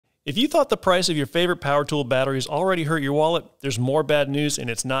If you thought the price of your favorite power tool batteries already hurt your wallet, there's more bad news, and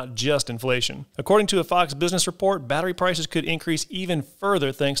it's not just inflation. According to a Fox Business report, battery prices could increase even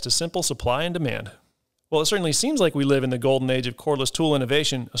further thanks to simple supply and demand. While it certainly seems like we live in the golden age of cordless tool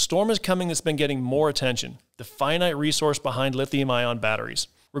innovation, a storm is coming that's been getting more attention: the finite resource behind lithium-ion batteries.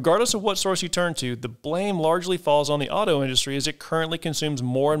 Regardless of what source you turn to, the blame largely falls on the auto industry as it currently consumes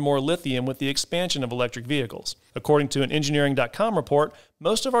more and more lithium with the expansion of electric vehicles. According to an engineering.com report,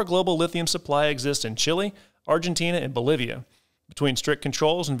 most of our global lithium supply exists in Chile, Argentina, and Bolivia. Between strict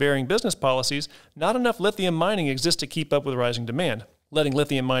controls and varying business policies, not enough lithium mining exists to keep up with rising demand. Letting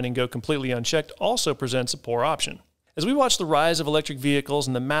lithium mining go completely unchecked also presents a poor option. As we watch the rise of electric vehicles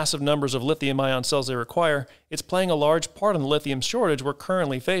and the massive numbers of lithium-ion cells they require, it's playing a large part in the lithium shortage we're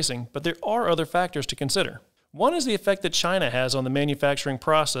currently facing, but there are other factors to consider. One is the effect that China has on the manufacturing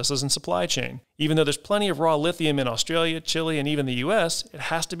processes and supply chain. Even though there's plenty of raw lithium in Australia, Chile, and even the US, it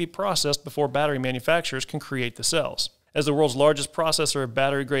has to be processed before battery manufacturers can create the cells. As the world's largest processor of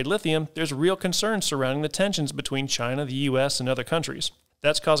battery-grade lithium, there's real concerns surrounding the tensions between China, the US, and other countries.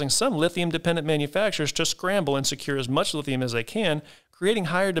 That's causing some lithium-dependent manufacturers to scramble and secure as much lithium as they can, creating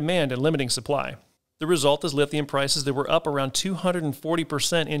higher demand and limiting supply. The result is lithium prices that were up around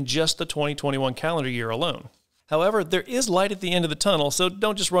 240% in just the 2021 calendar year alone. However, there is light at the end of the tunnel, so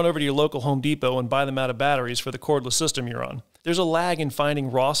don't just run over to your local Home Depot and buy them out of batteries for the cordless system you're on. There's a lag in finding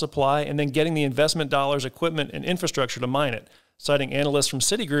raw supply and then getting the investment dollars, equipment, and infrastructure to mine it. Citing analysts from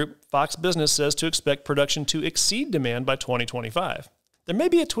Citigroup, Fox Business says to expect production to exceed demand by 2025. There may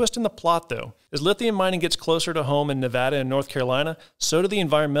be a twist in the plot, though. As lithium mining gets closer to home in Nevada and North Carolina, so do the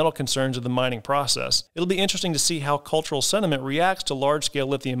environmental concerns of the mining process. It'll be interesting to see how cultural sentiment reacts to large-scale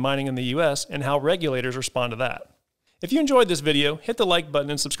lithium mining in the US and how regulators respond to that. If you enjoyed this video, hit the like button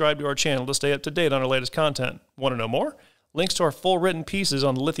and subscribe to our channel to stay up to date on our latest content. Want to know more? Links to our full written pieces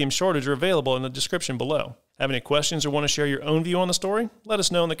on the lithium shortage are available in the description below. Have any questions or want to share your own view on the story? Let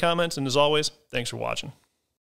us know in the comments, and as always, thanks for watching.